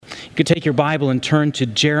could take your Bible and turn to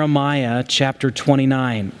Jeremiah chapter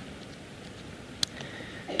 29.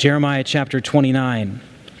 Jeremiah chapter 29.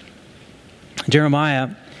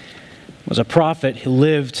 Jeremiah was a prophet who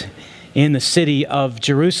lived in the city of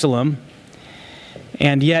Jerusalem,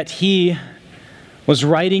 and yet he was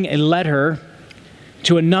writing a letter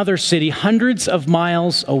to another city hundreds of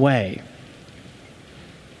miles away.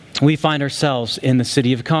 We find ourselves in the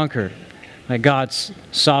city of Concord, by God's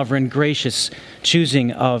sovereign, gracious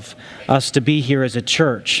choosing of us to be here as a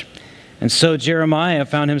church. And so Jeremiah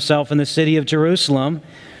found himself in the city of Jerusalem.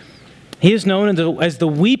 He is known as the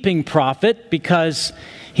weeping prophet because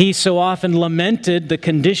he so often lamented the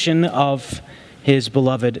condition of his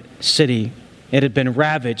beloved city. It had been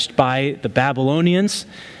ravaged by the Babylonians,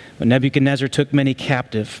 when Nebuchadnezzar took many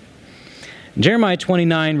captive. Jeremiah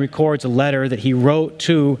 29 records a letter that he wrote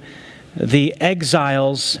to the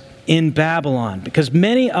exiles in Babylon, because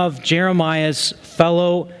many of Jeremiah's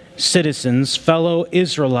fellow citizens, fellow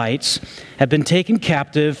Israelites, had been taken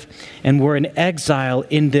captive and were in exile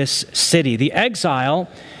in this city. The exile,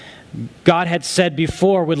 God had said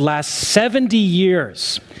before, would last 70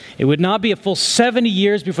 years. It would not be a full 70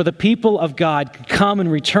 years before the people of God could come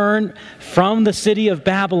and return from the city of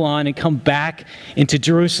Babylon and come back into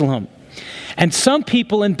Jerusalem. And some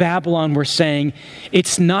people in Babylon were saying,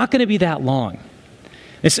 it's not going to be that long.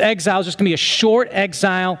 This exile is just going to be a short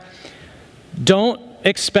exile. Don't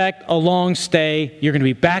expect a long stay. You're going to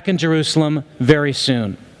be back in Jerusalem very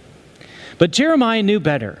soon. But Jeremiah knew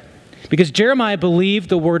better, because Jeremiah believed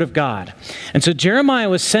the word of God. And so Jeremiah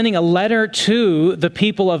was sending a letter to the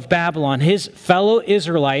people of Babylon, his fellow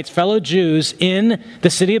Israelites, fellow Jews in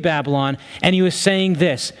the city of Babylon, and he was saying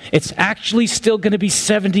this: it's actually still going to be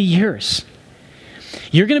 70 years.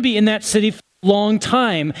 You're going to be in that city for a long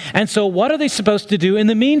time. And so what are they supposed to do in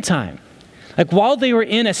the meantime? Like, while they were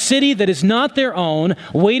in a city that is not their own,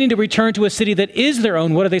 waiting to return to a city that is their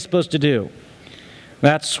own, what are they supposed to do?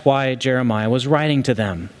 That's why Jeremiah was writing to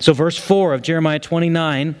them. So verse 4 of Jeremiah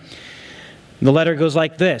 29, the letter goes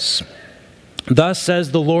like this: Thus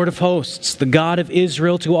says the Lord of hosts, the God of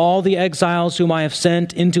Israel, to all the exiles whom I have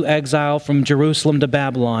sent into exile from Jerusalem to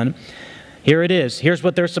Babylon. Here it is. Here's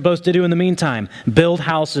what they're supposed to do in the meantime: build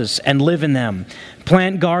houses and live in them,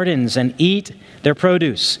 plant gardens and eat their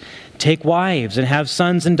produce, take wives and have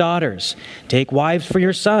sons and daughters, take wives for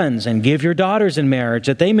your sons and give your daughters in marriage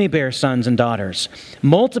that they may bear sons and daughters.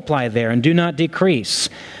 Multiply there and do not decrease,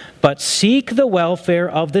 but seek the welfare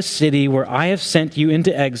of the city where I have sent you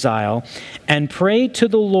into exile, and pray to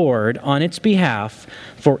the Lord on its behalf,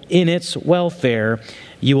 for in its welfare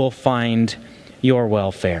you will find your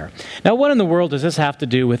welfare. Now, what in the world does this have to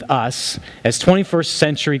do with us as 21st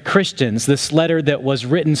century Christians, this letter that was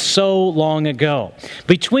written so long ago?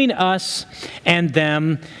 Between us and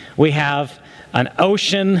them, we have an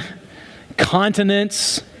ocean,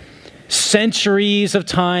 continents, centuries of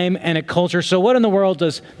time, and a culture. So what in the world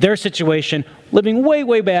does their situation, living way,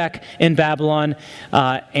 way back in Babylon,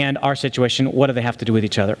 and our situation, what do they have to do with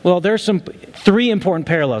each other? Well, there's three important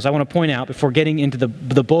parallels I want to point out before getting into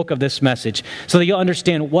the bulk of this message, so that you'll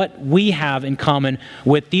understand what we have in common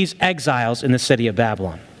with these exiles in the city of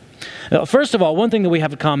Babylon. First of all, one thing that we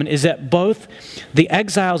have in common is that both the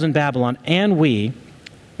exiles in Babylon and we,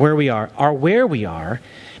 where we are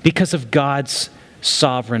because of God's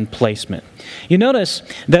sovereign placement. You notice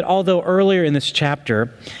that although earlier in this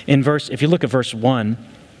chapter, if you look at verse 1,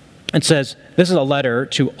 it says, this is a letter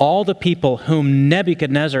to all the people whom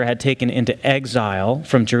Nebuchadnezzar had taken into exile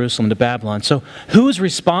from Jerusalem to Babylon. So who's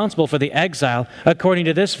responsible for the exile according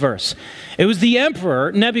to this verse? It was the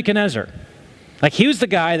emperor Nebuchadnezzar. Like, he was the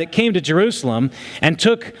guy that came to Jerusalem and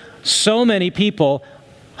took so many people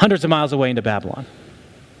hundreds of miles away into Babylon.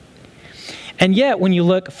 And yet, when you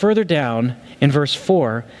look further down in verse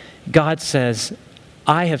 4, God says,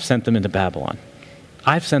 I have sent them into Babylon.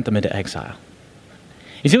 I've sent them into exile.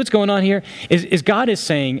 You see what's going on here? Is God is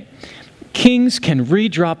saying, kings can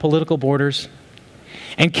redraw political borders,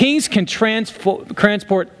 and kings can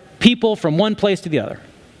transport people from one place to the other.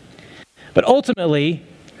 But ultimately,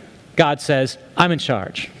 God says, I'm in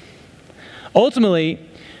charge. Ultimately,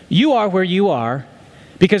 you are where you are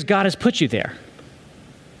because God has put you there.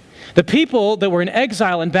 The people that were in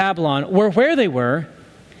exile in Babylon were where they were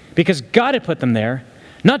because God had put them there,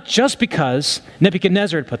 not just because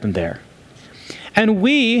Nebuchadnezzar had put them there. And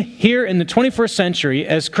we, here in the 21st century,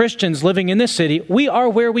 as Christians living in this city, we are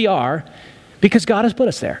where we are because God has put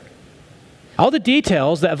us there. All the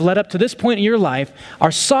details that have led up to this point in your life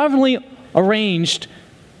are sovereignly arranged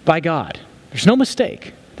by God. There's no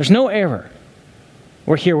mistake. There's no error.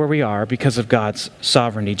 We're here where we are because of God's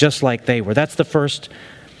sovereignty, just like they were. That's the first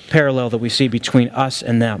parallel that we see between us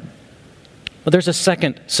and them. But there's a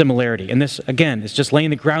second similarity, and this, again, is just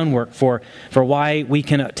laying the groundwork for why we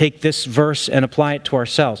can take this verse and apply it to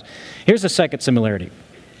ourselves. Here's the second similarity.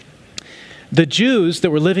 The Jews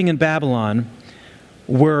that were living in Babylon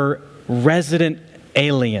were resident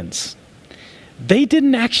aliens. They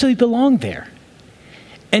didn't actually belong there,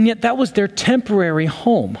 and yet that was their temporary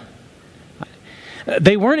home.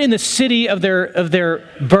 They weren't in the city of their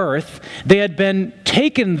birth. They had been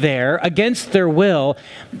taken there against their will.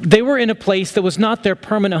 They were in a place that was not their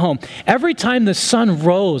permanent home. Every time the sun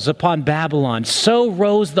rose upon Babylon, so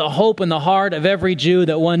rose the hope in the heart of every Jew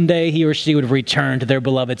that one day he or she would return to their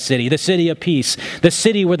beloved city, the city of peace, the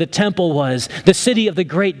city where the temple was, the city of the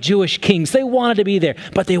great Jewish kings. They wanted to be there,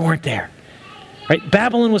 but they weren't there. Right?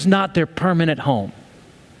 Babylon was not their permanent home.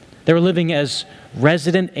 They were living as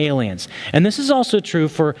resident aliens. And this is also true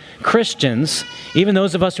for Christians, even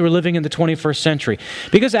those of us who are living in the 21st century.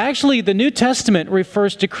 Because actually the New Testament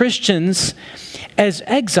refers to Christians as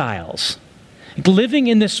exiles, living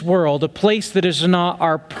in this world, a place that is not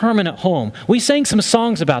our permanent home. We sang some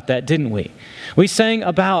songs about that, didn't we? We sang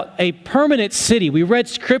about a permanent city. We read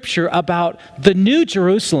scripture about the New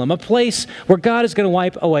Jerusalem, a place where God is going to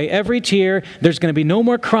wipe away every tear. There's going to be no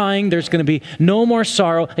more crying. There's going to be no more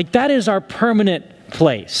sorrow. Like, that is our permanent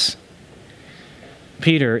place.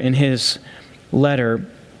 Peter, in his letter,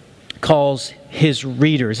 calls his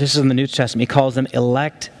readers, this is in the New Testament, he calls them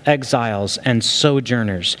elect exiles and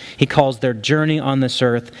sojourners. He calls their journey on this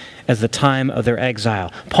earth as the time of their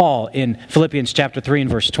exile. Paul, in Philippians chapter 3 and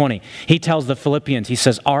verse 20, he tells the Philippians, he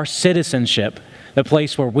says, our citizenship, the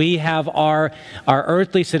place where we have our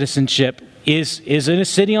earthly citizenship is in a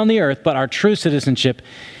city on the earth, but our true citizenship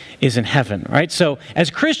is in heaven, right? So as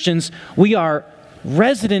Christians, we are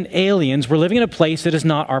resident aliens. We're living in a place that is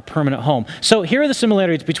not our permanent home. So here are the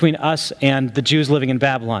similarities between us and the Jews living in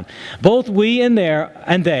Babylon. Both we and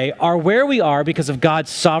they are where we are because of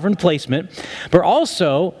God's sovereign placement, but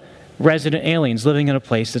also resident aliens living in a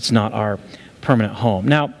place that's not our permanent home.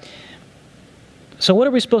 Now, so what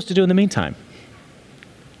are we supposed to do in the meantime?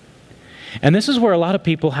 And this is where a lot of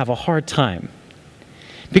people have a hard time.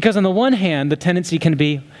 Because on the one hand, the tendency can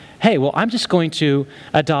be, hey, well, I'm just going to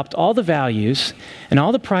adopt all the values and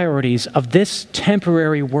all the priorities of this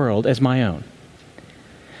temporary world as my own.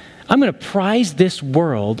 I'm going to prize this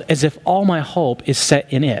world as if all my hope is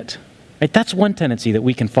set in it. Right? That's one tendency that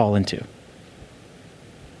we can fall into.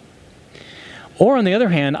 Or on the other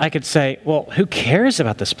hand, I could say, well, who cares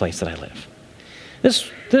about this place that I live?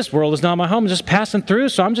 This world is not my home. I'm just passing through,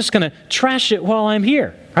 so I'm just going to trash it while I'm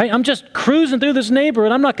here. Right? I'm just cruising through this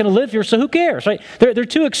neighborhood. I'm not going to live here, so who cares? Right? There are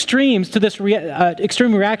two extremes to this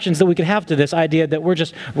extreme reactions that we could have to this idea that we're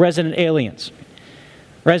just resident aliens,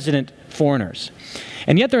 resident foreigners.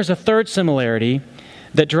 And yet there's a third similarity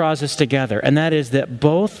that draws us together, and that is that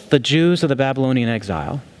both the Jews of the Babylonian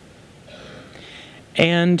exile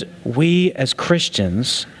and we as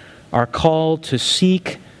Christians are called to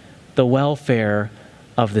seek the welfare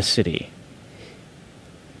of the city,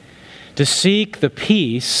 to seek the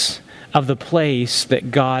peace of the place that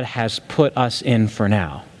God has put us in for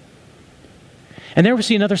now. And there we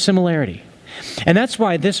see another similarity. And that's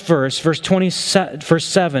why this verse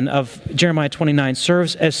 7 of Jeremiah 29,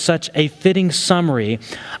 serves as such a fitting summary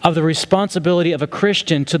of the responsibility of a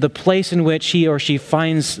Christian to the place in which he or she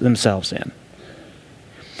finds themselves in.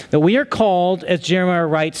 That we are called, as Jeremiah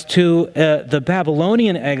writes, to the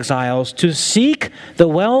Babylonian exiles to seek the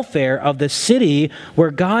welfare of the city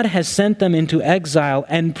where God has sent them into exile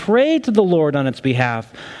and pray to the Lord on its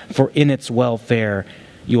behalf, for in its welfare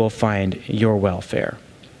you will find your welfare.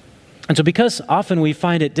 And so because often we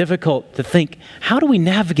find it difficult to think, how do we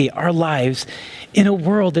navigate our lives in a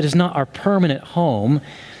world that is not our permanent home,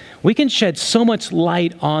 we can shed so much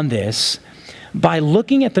light on this by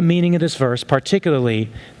looking at the meaning of this verse, particularly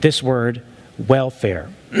this word, welfare.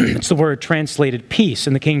 It's the word translated peace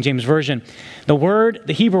in the King James Version.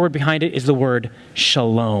 The Hebrew word behind it is the word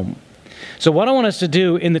shalom. So what I want us to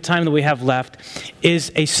do in the time that we have left is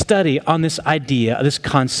a study on this idea, this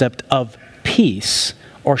concept of peace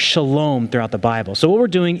or shalom throughout the Bible. So what we're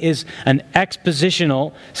doing is an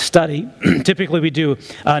expositional study. Typically we do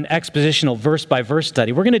an expositional verse-by-verse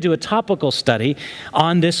study. We're going to do a topical study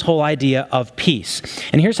on this whole idea of peace.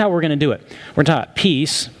 And here's how we're going to do it. We're going to talk about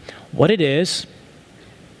peace, what it is,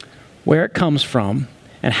 where it comes from,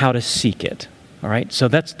 and how to seek it. All right? So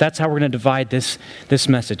that's how we're going to divide this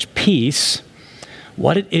message. Peace,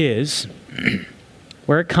 what it is,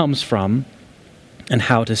 where it comes from, and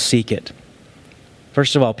how to seek it.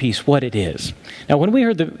 First of all, peace, what it is. Now, when we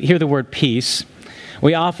hear the word peace,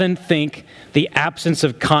 we often think the absence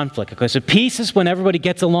of conflict. Okay, so peace is when everybody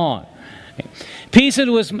gets along. Peace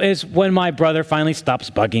is when my brother finally stops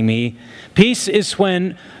bugging me. Peace is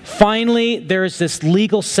when finally there's this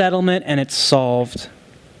legal settlement and it's solved.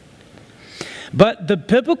 But the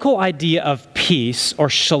biblical idea of peace or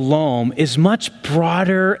shalom is much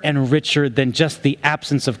broader and richer than just the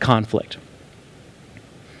absence of conflict.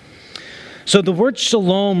 So the word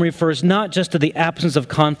shalom refers not just to the absence of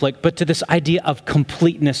conflict, but to this idea of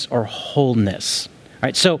completeness or wholeness. All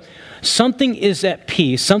right, so something is at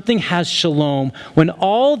peace, something has shalom when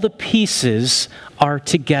all the pieces are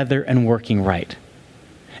together and working right.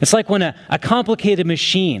 It's like when a complicated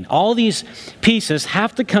machine, all these pieces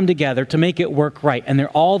have to come together to make it work right, and they're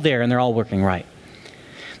all there and they're all working right.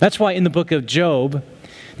 That's why in the book of Job,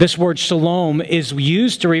 this word shalom is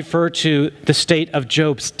used to refer to the state of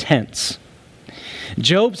Job's tents.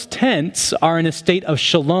 Job's tents are in a state of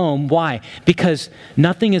shalom. Why? Because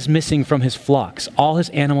nothing is missing from his flocks. All his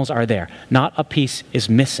animals are there. Not a piece is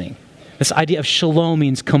missing. This idea of shalom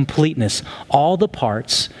means completeness. All the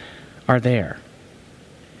parts are there.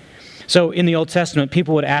 So in the Old Testament,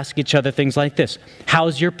 people would ask each other things like this.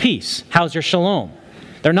 How's your peace? How's your shalom?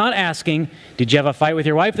 They're not asking, did you have a fight with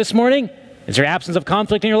your wife this morning? Is there absence of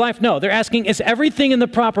conflict in your life? No, they're asking, is everything in the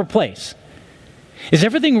proper place? Is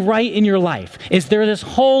everything right in your life? Is there this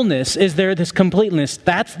wholeness? Is there this completeness?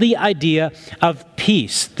 That's the idea of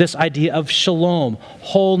peace, this idea of shalom,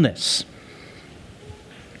 wholeness.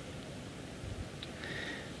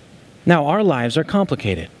 Now, our lives are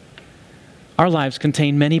complicated. Our lives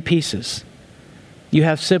contain many pieces. You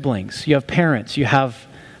have siblings, you have parents, you have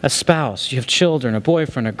a spouse, you have children, a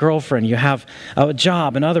boyfriend, a girlfriend, you have a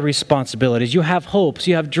job and other responsibilities, you have hopes,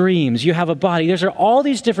 you have dreams, you have a body. There's all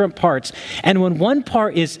these different parts. And when one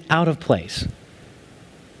part is out of place,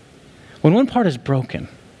 when one part is broken,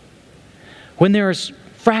 when there's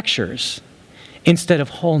fractures instead of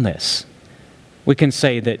wholeness, we can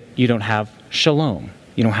say that you don't have shalom,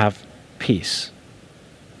 you don't have peace.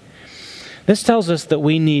 This tells us that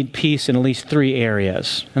we need peace in at least three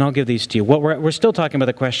areas, and I'll give these to you. We're still talking about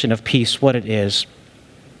the question of peace, what it is,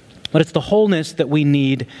 but it's the wholeness that we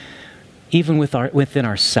need even within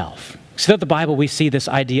ourself. So throughout the Bible, we see this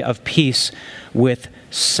idea of peace with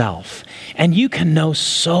self. And you can know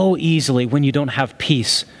so easily when you don't have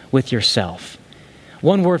peace with yourself.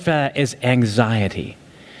 One word for that is anxiety.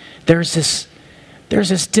 There's this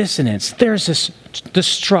dissonance, there's this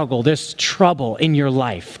struggle, this trouble in your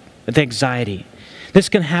life. With anxiety. This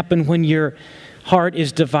can happen when your heart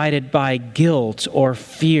is divided by guilt or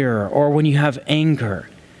fear or when you have anger.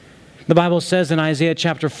 The Bible says in Isaiah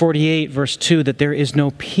chapter 48, verse 2, that there is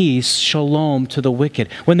no peace, shalom, to the wicked.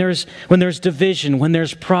 When there's division, when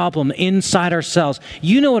there's problem inside ourselves,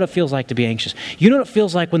 you know what it feels like to be anxious. You know what it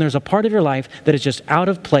feels like when there's a part of your life that is just out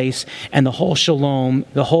of place and the whole shalom,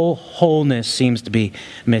 the whole wholeness seems to be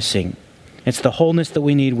missing. It's the wholeness that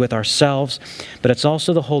we need with ourselves, but it's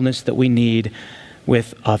also the wholeness that we need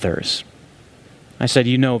with others. I said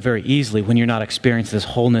you know very easily when you're not experiencing this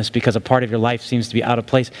wholeness because a part of your life seems to be out of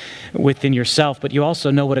place within yourself, but you also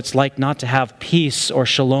know what it's like not to have peace or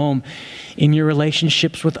shalom in your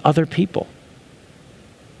relationships with other people.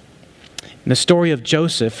 In the story of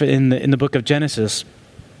Joseph in the book of Genesis,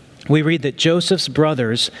 we read that Joseph's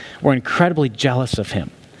brothers were incredibly jealous of him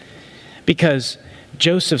because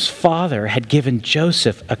Joseph's father had given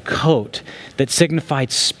Joseph a coat that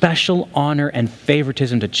signified special honor and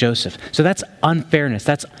favoritism to Joseph. So that's unfairness,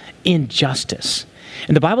 that's injustice.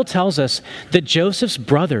 And the Bible tells us that Joseph's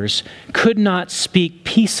brothers could not speak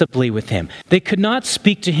peaceably with him. They could not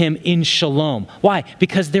speak to him in shalom. Why?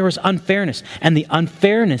 Because there was unfairness. And the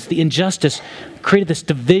unfairness, the injustice, created this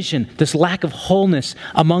division, this lack of wholeness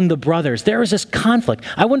among the brothers. There was this conflict.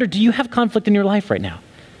 I wonder, do you have conflict in your life right now?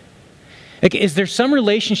 Like, is there some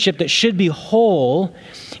relationship that should be whole?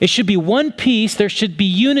 It should be one piece. There should be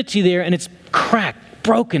unity there, and it's cracked,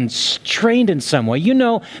 broken, strained in some way. You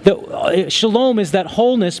know that shalom is that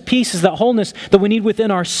wholeness, peace is that wholeness that we need within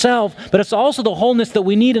ourselves, but it's also the wholeness that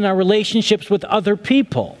we need in our relationships with other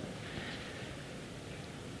people.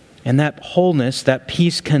 And that wholeness, that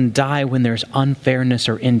peace can die when there's unfairness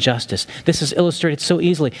or injustice. This is illustrated so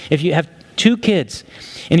easily. If you have two kids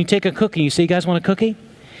and you take a cookie and you say, you guys want a cookie?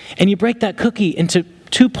 And you break that cookie into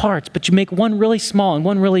two parts, but you make one really small and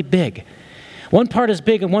one really big. One part is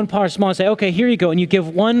big and one part is small. And say, okay, here you go. And you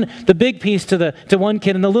give the big piece to one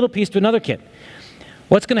kid and the little piece to another kid.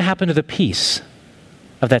 What's going to happen to the peace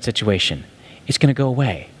of that situation? It's going to go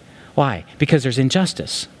away. Why? Because there's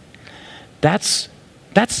injustice. That's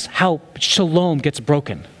how shalom gets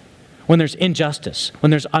broken. When there's injustice, when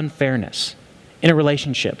there's unfairness in a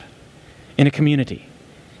relationship, in a community.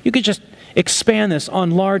 You could just expand this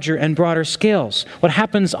on larger and broader scales. What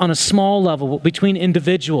happens on a small level between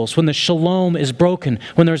individuals when the shalom is broken,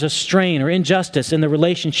 when there's a strain or injustice in the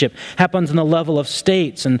relationship, happens on the level of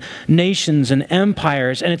states and nations and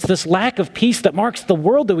empires. And it's this lack of peace that marks the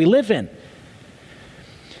world that we live in.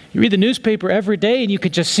 You read the newspaper every day and you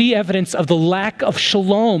could just see evidence of the lack of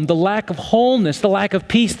shalom, the lack of wholeness, the lack of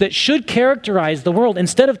peace that should characterize the world.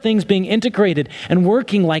 Instead of things being integrated and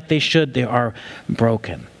working like they should, they are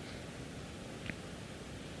broken.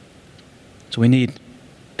 So we need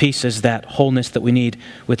peace as that wholeness that we need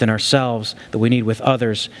within ourselves, that we need with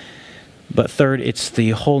others. But third, it's the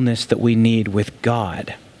wholeness that we need with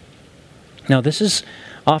God. Now, this is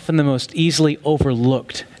often the most easily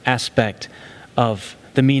overlooked aspect of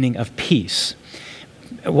the meaning of peace.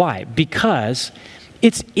 Why? Because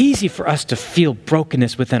it's easy for us to feel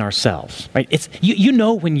brokenness within ourselves, right? It's you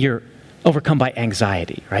know when you're overcome by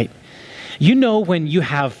anxiety, right? You know when you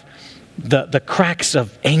have the cracks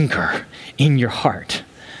of anger in your heart,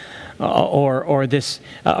 or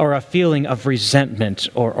a feeling of resentment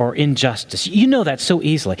or injustice. You know that so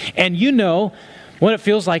easily, and you know what it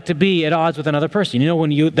feels like to be at odds with another person. You know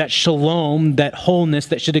when that shalom, that wholeness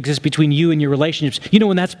that should exist between you and your relationships, you know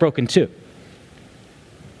when that's broken too.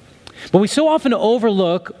 But we so often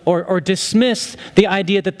overlook or dismiss the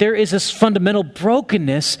idea that there is this fundamental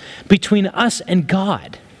brokenness between us and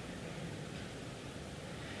God.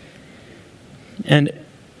 And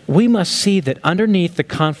we must see that underneath the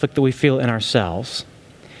conflict that we feel in ourselves,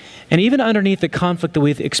 and even underneath the conflict that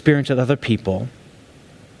we've experienced with other people,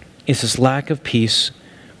 is this lack of peace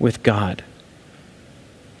with God.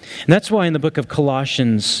 And that's why in the book of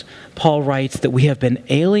Colossians, Paul writes that we have been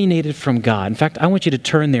alienated from God. In fact, I want you to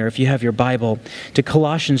turn there, if you have your Bible, to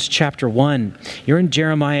Colossians chapter 1. You're in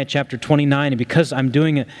Jeremiah chapter 29, and because I'm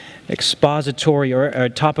doing an expository or a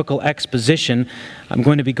topical exposition, I'm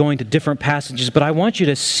going to be going to different passages, but I want you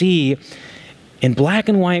to see in black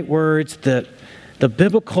and white words the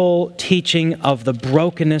biblical teaching of the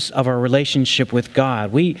brokenness of our relationship with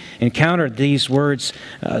God. We encountered these words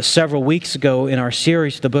several weeks ago in our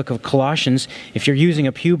series, the book of Colossians. If you're using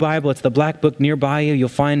a Pew Bible, it's the black book nearby you. You'll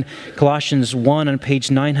find Colossians 1 on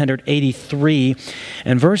page 983.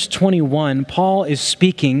 And verse 21, Paul is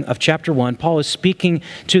speaking of chapter 1. Paul is speaking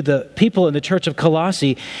to the people in the church of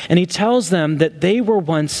Colossae, and he tells them that they were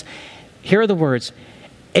once, here are the words,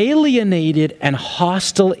 alienated and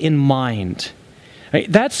hostile in mind. Right?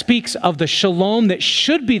 That speaks of the shalom that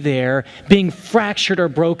should be there being fractured or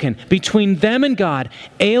broken between them and God,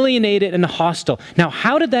 alienated and hostile. Now,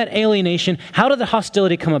 how did that alienation, how did the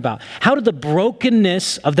hostility come about? How did the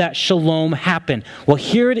brokenness of that shalom happen? Well,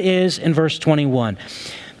 here it is in verse 21.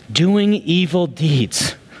 Doing evil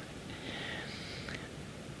deeds.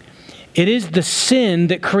 It is the sin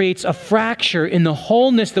that creates a fracture in the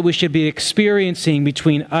wholeness that we should be experiencing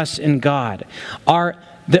between us and God. Our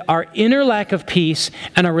inner lack of peace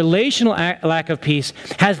and our relational lack of peace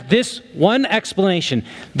has this one explanation,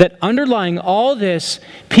 that underlying all this,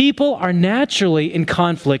 people are naturally in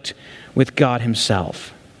conflict with God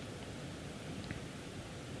Himself.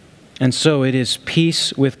 And so it is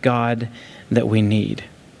peace with God that we need.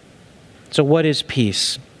 So what is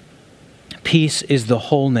peace? Peace is the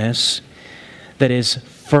wholeness that is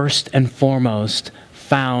first and foremost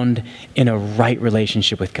found in a right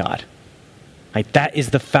relationship with God. Like, that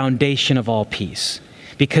is the foundation of all peace,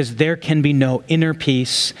 because there can be no inner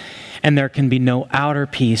peace and there can be no outer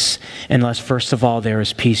peace unless, first of all, there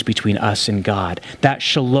is peace between us and God. That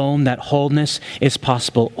shalom, that wholeness, is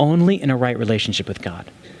possible only in a right relationship with God.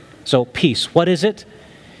 So peace, what is it?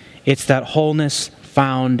 It's that wholeness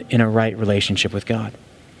found in a right relationship with God.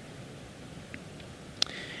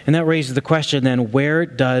 And that raises the question then, where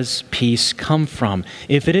does peace come from?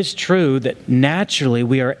 If it is true that naturally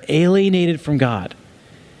we are alienated from God,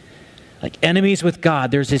 like enemies with God,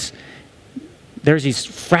 there's these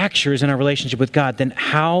fractures in our relationship with God, then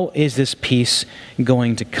how is this peace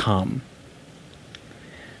going to come?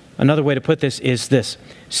 Another way to put this is this: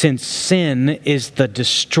 since sin is the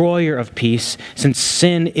destroyer of peace, since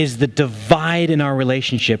sin is the divide in our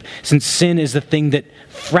relationship, since sin is the thing that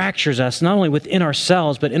fractures us, not only within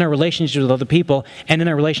ourselves, but in our relationship with other people and in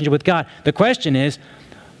our relationship with God, the question is,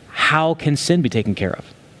 how can sin be taken care of?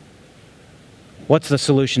 What's the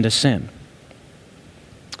solution to sin?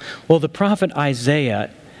 Well, the prophet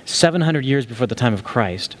Isaiah, 700 years before the time of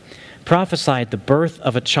Christ, prophesied the birth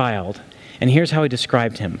of a child. And here's how he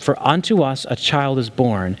described him. For unto us a child is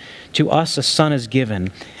born, to us a son is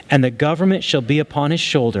given, and the government shall be upon his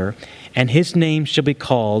shoulder, and his name shall be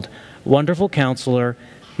called Wonderful Counselor,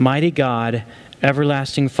 Mighty God,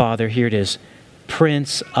 Everlasting Father. Here it is,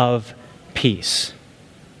 Prince of Peace.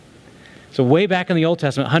 So way back in the Old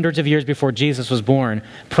Testament, hundreds of years before Jesus was born,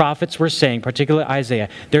 prophets were saying, particularly Isaiah,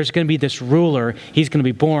 there's going to be this ruler, he's going to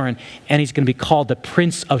be born, and he's going to be called the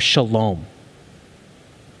Prince of Shalom.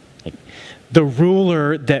 The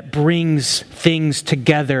ruler that brings things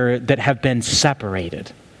together that have been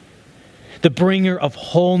separated. The bringer of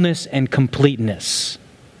wholeness and completeness.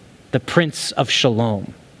 The Prince of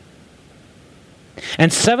Shalom.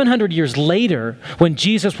 And 700 years later, when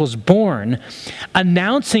Jesus was born,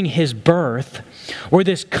 announcing his birth, were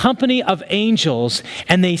this company of angels,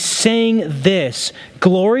 and they sang this,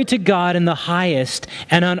 "Glory to God in the highest,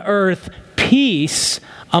 and on earth peace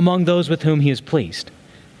among those with whom he is pleased."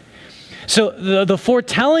 So the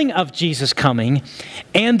foretelling of Jesus coming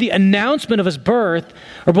and the announcement of his birth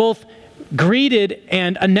are both greeted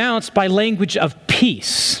and announced by language of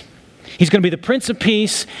peace. He's going to be the Prince of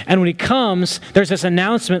Peace, and when he comes, there's this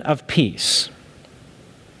announcement of peace.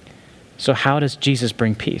 So how does Jesus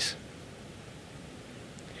bring peace?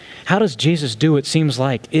 How does Jesus do what seems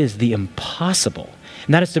like is the impossible?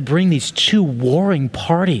 And that is to bring these two warring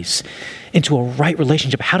parties into a right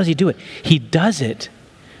relationship. How does he do it? He does it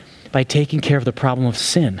by taking care of the problem of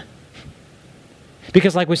sin.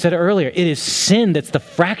 Because like we said earlier, it is sin that's the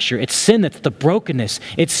fracture. It's sin that's the brokenness.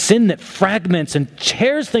 It's sin that fragments and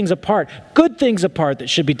tears things apart, good things apart that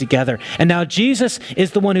should be together. And now Jesus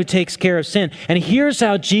is the one who takes care of sin. And here's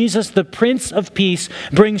how Jesus, the Prince of Peace,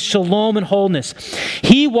 brings shalom and wholeness.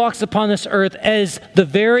 He walks upon this earth as the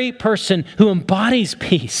very person who embodies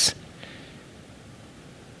peace.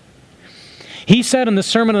 He said in the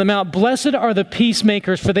Sermon on the Mount, "Blessed are the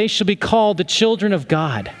peacemakers, for they shall be called the children of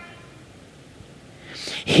God."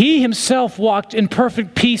 He himself walked in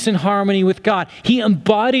perfect peace and harmony with God. He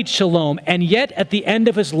embodied shalom, and yet at the end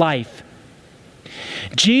of his life,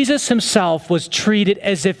 Jesus himself was treated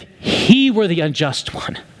as if he were the unjust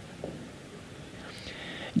one.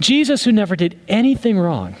 Jesus, who never did anything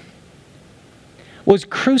wrong, was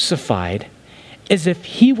crucified as if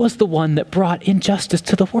he was the one that brought injustice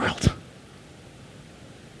to the world.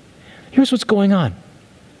 Here's what's going on.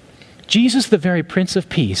 Jesus, the very Prince of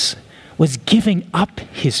Peace, was giving up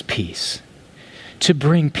his peace to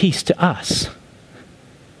bring peace to us.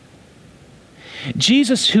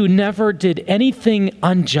 Jesus, who never did anything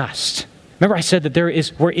unjust. Remember I said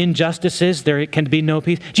that where injustice is, there can be no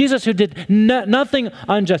peace. Jesus, who did nothing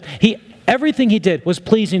unjust. Everything he did was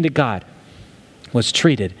pleasing to God, was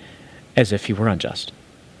treated as if he were unjust.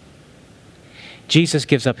 Jesus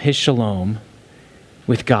gives up his shalom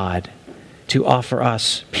with God to offer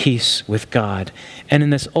us peace with God. And in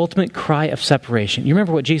this ultimate cry of separation, you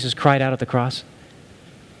remember what Jesus cried out at the cross?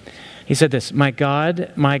 He said this, my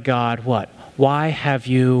God, what? Why have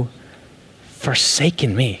you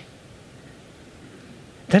forsaken me?"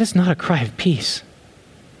 That is not a cry of peace.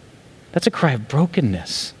 That's a cry of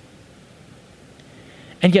brokenness.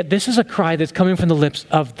 And yet this is a cry that's coming from the lips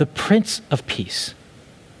of the Prince of Peace.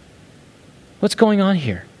 What's going on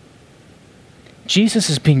here? Jesus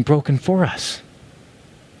is being broken for us.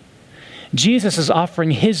 Jesus is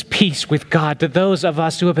offering his peace with God to those of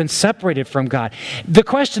us who have been separated from God. The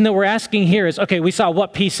question that we're asking here is, okay, we saw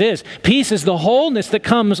what peace is. Peace is the wholeness that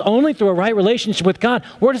comes only through a right relationship with God.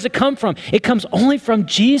 Where does it come from? It comes only from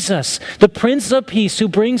Jesus, the Prince of Peace, who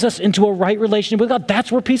brings us into a right relationship with God.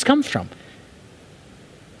 That's where peace comes from.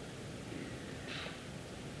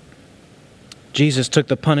 Jesus took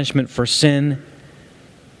the punishment for sin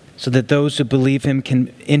so that those who believe in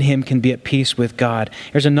him can be at peace with God.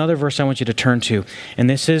 Here's another verse I want you to turn to, and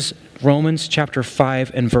this is Romans chapter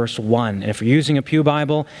 5 and verse 1. And if you're using a Pew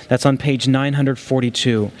Bible, that's on page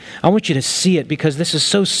 942. I want you to see it because this is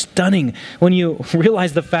so stunning when you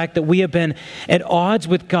realize the fact that we have been at odds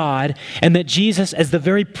with God and that Jesus, as the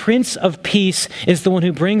very Prince of Peace, is the one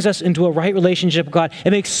who brings us into a right relationship with God. It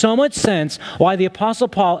makes so much sense why the Apostle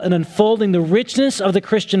Paul, in unfolding the richness of the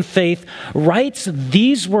Christian faith, writes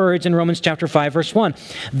these words in Romans chapter 5, verse 1.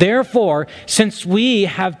 "Therefore, since we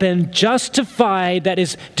have been justified," that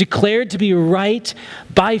is declared to be right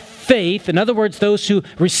by faith. In other words, those who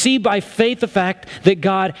receive by faith the fact that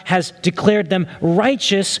God has declared them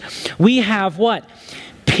righteous, we have what?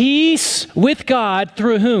 Peace with God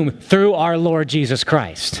through whom? Through our Lord Jesus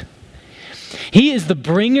Christ. He is the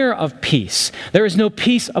bringer of peace. There is no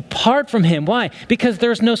peace apart from him. Why? Because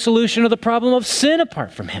there is no solution to the problem of sin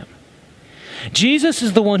apart from him. Jesus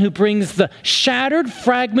is the one who brings the shattered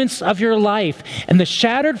fragments of your life and the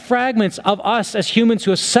shattered fragments of us as humans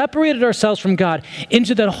who have separated ourselves from God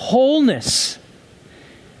into that wholeness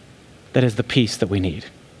that is the peace that we need.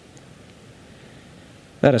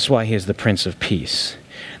 That is why he is the Prince of Peace.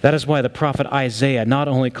 That is why the prophet Isaiah not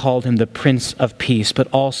only called him the Prince of Peace, but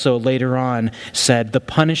also later on said, the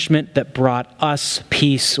punishment that brought us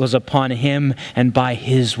peace was upon him, and by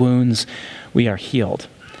his wounds we are healed.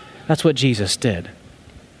 That's what Jesus did.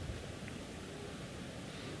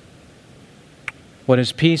 What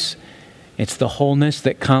is peace? It's the wholeness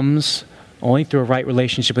that comes only through a right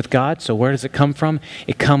relationship with God. So where does it come from?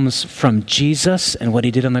 It comes from Jesus and what he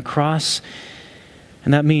did on the cross.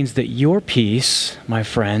 And that means that your peace, my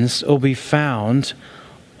friends, will be found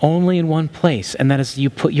only in one place, and that is you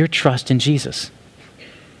put your trust in Jesus.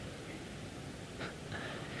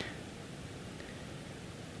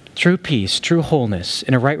 True peace, true wholeness,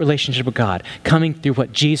 in a right relationship with God, coming through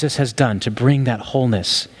what Jesus has done to bring that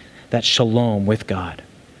wholeness, that shalom with God.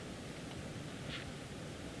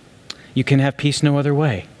 You can have peace no other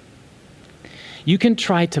way. You can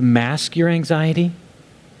try to mask your anxiety.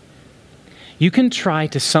 You can try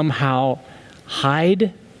to somehow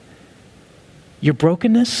hide your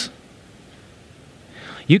brokenness.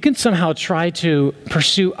 You can somehow try to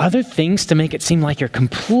pursue other things to make it seem like you're a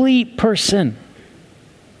complete person.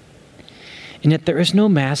 And yet there is no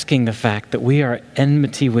masking the fact that we are at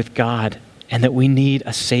enmity with God and that we need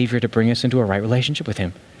a Savior to bring us into a right relationship with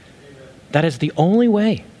him. That is the only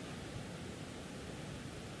way.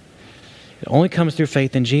 It only comes through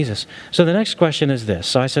faith in Jesus. So the next question is this.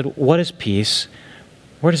 So I said, what is peace?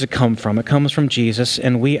 Where does it come from? It comes from Jesus,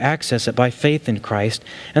 and we access it by faith in Christ.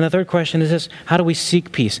 And the third question is this: how do we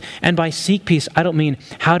seek peace? And by seek peace, I don't mean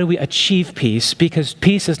how do we achieve peace, because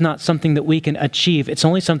peace is not something that we can achieve. It's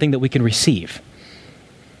only something that we can receive.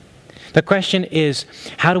 The question is,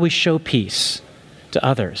 how do we show peace to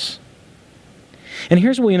others? And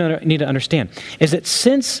here's what we need to understand, is that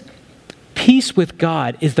since peace with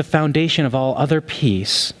God is the foundation of all other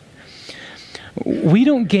peace, we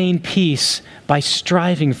don't gain peace by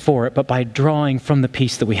striving for it, but by drawing from the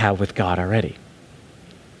peace that we have with God already.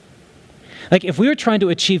 Like if we were trying to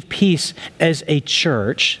achieve peace as a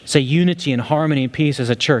church, say unity and harmony and peace as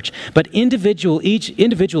a church, but individually,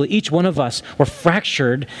 each one of us were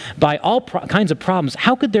fractured by all kinds of problems,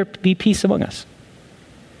 how could there be peace among us?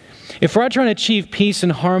 If we're trying to achieve peace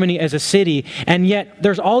and harmony as a city, and yet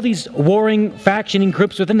there's all these warring, factioning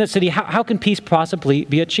groups within that city, how can peace possibly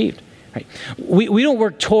be achieved? Right? We don't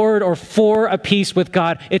work toward or for a peace with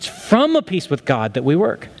God. It's from a peace with God that we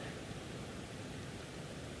work.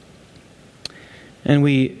 And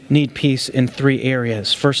we need peace in three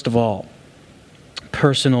areas. First of all,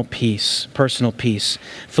 personal peace. Personal peace.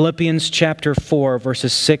 Philippians chapter 4,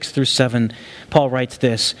 verses 6 through 7, Paul writes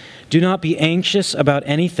this: "Do not be anxious about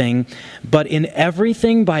anything, but in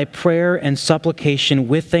everything by prayer and supplication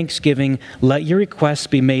with thanksgiving, let your requests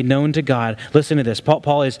be made known to God." Listen to this.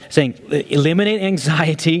 Paul is saying, eliminate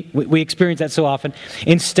anxiety. We experience that so often.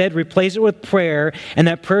 Instead, replace it with prayer, and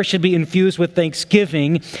that prayer should be infused with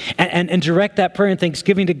thanksgiving, and direct that prayer and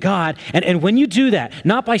thanksgiving to God. And when you do that,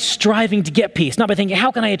 not by striving to get peace, not by thinking,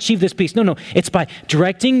 how can I achieve this peace? No. It's by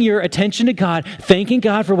directing your attention to God, thanking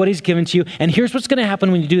God for what he's given to you. And here's what's going to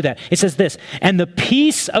happen when you do that. It says this: "And the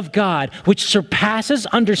peace of God, which surpasses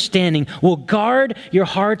understanding, will guard your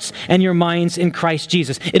hearts and your minds in Christ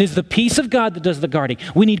Jesus." It is the peace of God that does the guarding.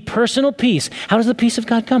 We need personal peace. How does the peace of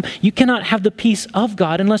God come? You cannot have the peace of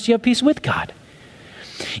God unless you have peace with God.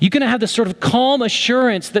 You're going to have this sort of calm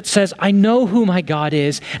assurance that says, I know who my God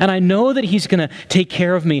is, and I know that he's going to take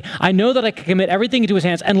care of me. I know that I can commit everything into his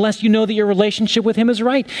hands, unless you know that your relationship with him is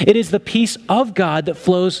right. It is the peace of God that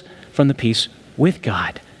flows from the peace with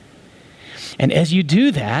God. And as you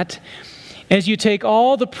do that, as you take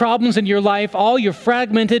all the problems in your life, all your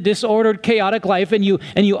fragmented, disordered, chaotic life, and you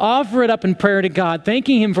offer it up in prayer to God,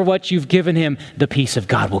 thanking him for what you've given him, the peace of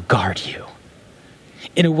God will guard you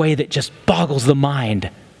in a way that just boggles the mind.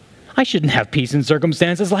 I shouldn't have peace in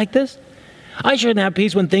circumstances like this. I shouldn't have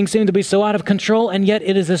peace when things seem to be so out of control, and yet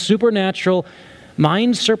it is a supernatural,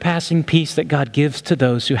 mind-surpassing peace that God gives to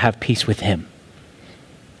those who have peace with him.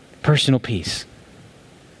 Personal peace.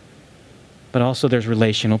 But also there's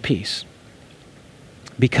relational peace.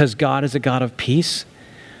 Because God is a God of peace,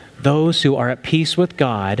 those who are at peace with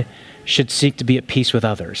God should seek to be at peace with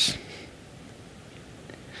others.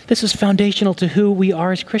 This is foundational to who we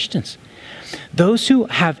are as Christians. Those who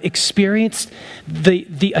have experienced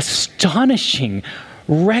the astonishing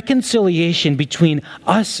reconciliation between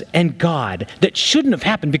us and God that shouldn't have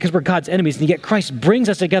happened because we're God's enemies, and yet Christ brings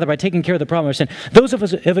us together by taking care of the problem of sin. Those of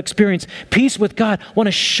us who have experienced peace with God want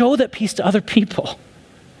to show that peace to other people.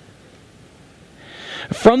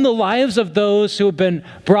 From the lives of those who have been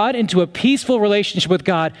brought into a peaceful relationship with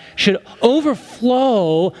God should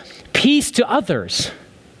overflow peace to others.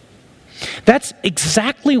 That's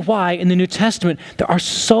exactly why in the New Testament there are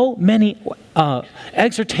so many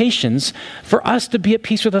exhortations for us to be at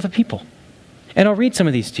peace with other people. And I'll read some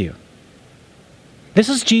of these to you. This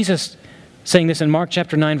is Jesus saying this in Mark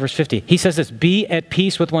chapter 9, verse 50. He says this, "Be at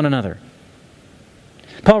peace with one another."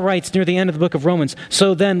 Paul writes near the end of the book of Romans,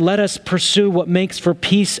 "So then let us pursue what makes for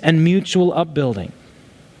peace and mutual upbuilding."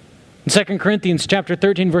 In 2 Corinthians chapter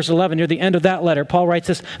 13, verse 11, near the end of that letter, Paul writes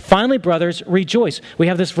this, "Finally, brothers, rejoice." We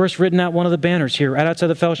have this verse written out one of the banners here, right outside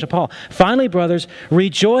the fellowship hall. "Finally, brothers,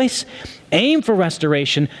 rejoice, aim for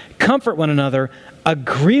restoration, comfort one another,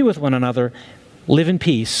 agree with one another, live in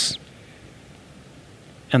peace,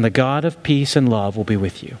 and the God of peace and love will be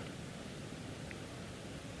with you."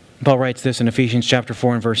 Paul writes this in Ephesians chapter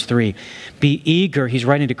 4 and verse 3. "Be eager," he's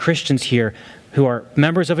writing to Christians here who are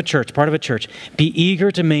members of a church, part of a church, "be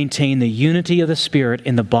eager to maintain the unity of the Spirit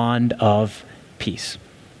in the bond of peace."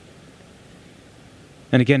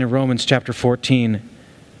 And again in Romans chapter 14,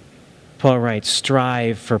 Paul writes,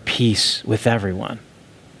 "Strive for peace with everyone."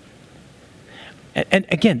 And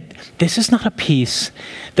again, this is not a peace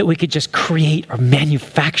that we could just create or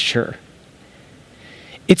manufacture.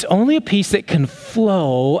 It's only a peace that can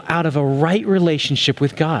flow out of a right relationship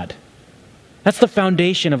with God. That's the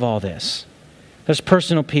foundation of all this. There's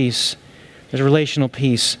personal peace, there's relational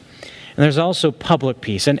peace, and there's also public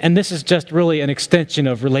peace. And this is just really an extension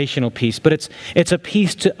of relational peace, but it's a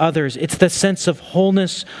peace to others. It's the sense of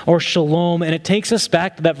wholeness or shalom, and it takes us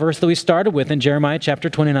back to that verse that we started with in Jeremiah chapter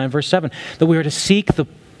 29, verse 7, that we are to seek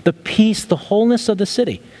the peace, the wholeness of the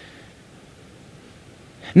city.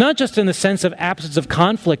 Not just in the sense of absence of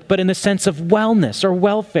conflict, but in the sense of wellness or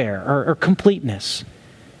welfare or completeness.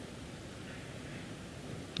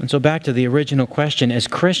 And so back to the original question, as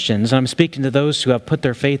Christians, and I'm speaking to those who have put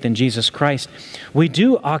their faith in Jesus Christ, we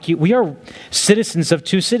are citizens of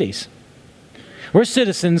two cities. We're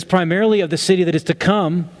citizens primarily of the city that is to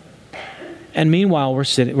come, and meanwhile we're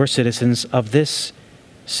citizens of this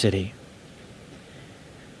city.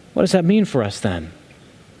 What does that mean for us then?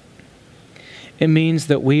 It means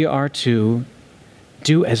that we are to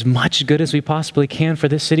do as much good as we possibly can for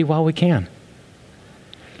this city while we can.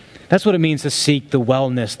 That's what it means to seek the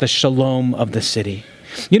wellness, the shalom of the city.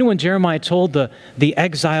 You know, when Jeremiah told the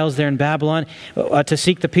exiles there in Babylon to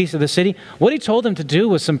seek the peace of the city, what he told them to do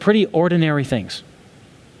was some pretty ordinary things.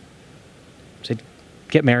 He said,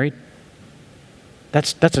 get married.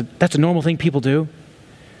 That's a normal thing people do.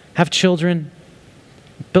 Have children,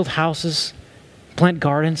 build houses, plant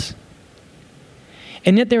gardens.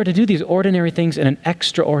 And yet they were to do these ordinary things in an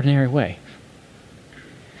extraordinary way.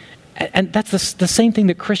 And that's the same thing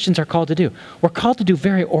that Christians are called to do. We're called to do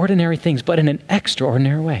very ordinary things, but in an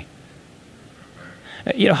extraordinary way.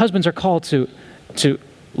 You know, husbands are called to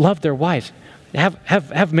love their wives,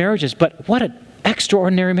 have marriages, but what an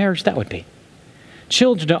extraordinary marriage that would be.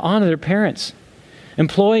 Children to honor their parents.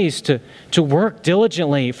 Employees to work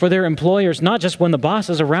diligently for their employers, not just when the boss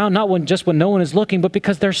is around, just when no one is looking, but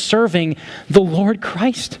because they're serving the Lord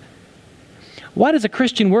Christ. Why does a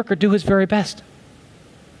Christian worker do his very best?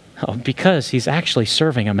 Oh, because he's actually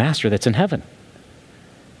serving a master that's in heaven.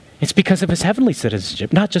 It's because of his heavenly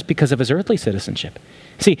citizenship, not just because of his earthly citizenship.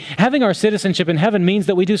 See, having our citizenship in heaven means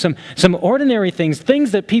that we do some ordinary things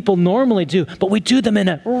that people normally do, but we do them in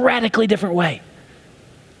a radically different way.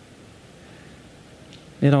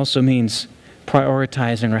 It also means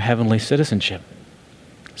prioritizing our heavenly citizenship,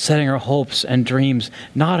 setting our hopes and dreams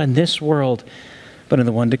not in this world, but in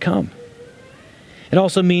the one to come. It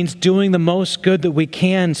also means doing the most good that we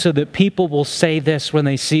can so that people will say this when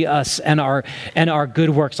they see us and our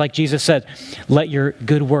good works. Like Jesus said, let your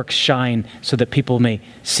good works shine so that people may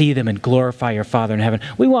see them and glorify your Father in heaven.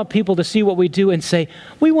 We want people to see what we do and say,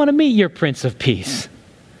 we want to meet your Prince of Peace.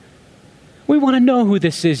 We want to know who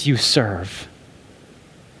this is you serve.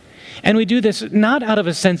 And we do this not out of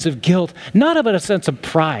a sense of guilt, not out of a sense of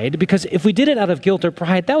pride, because if we did it out of guilt or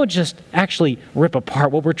pride, that would just actually rip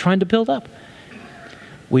apart what we're trying to build up.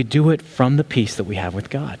 We do it from the peace that we have with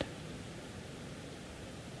God.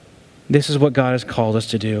 This is what God has called us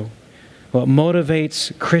to do. What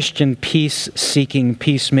motivates Christian peace-seeking,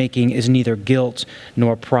 peacemaking is neither guilt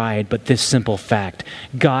nor pride, but this simple fact.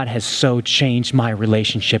 God has so changed my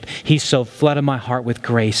relationship. He's so flooded my heart with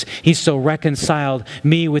grace. He's so reconciled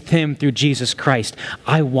me with Him through Jesus Christ.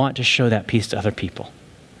 I want to show that peace to other people.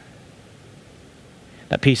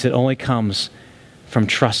 That peace that only comes from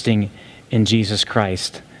trusting in Jesus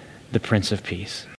Christ, the Prince of Peace.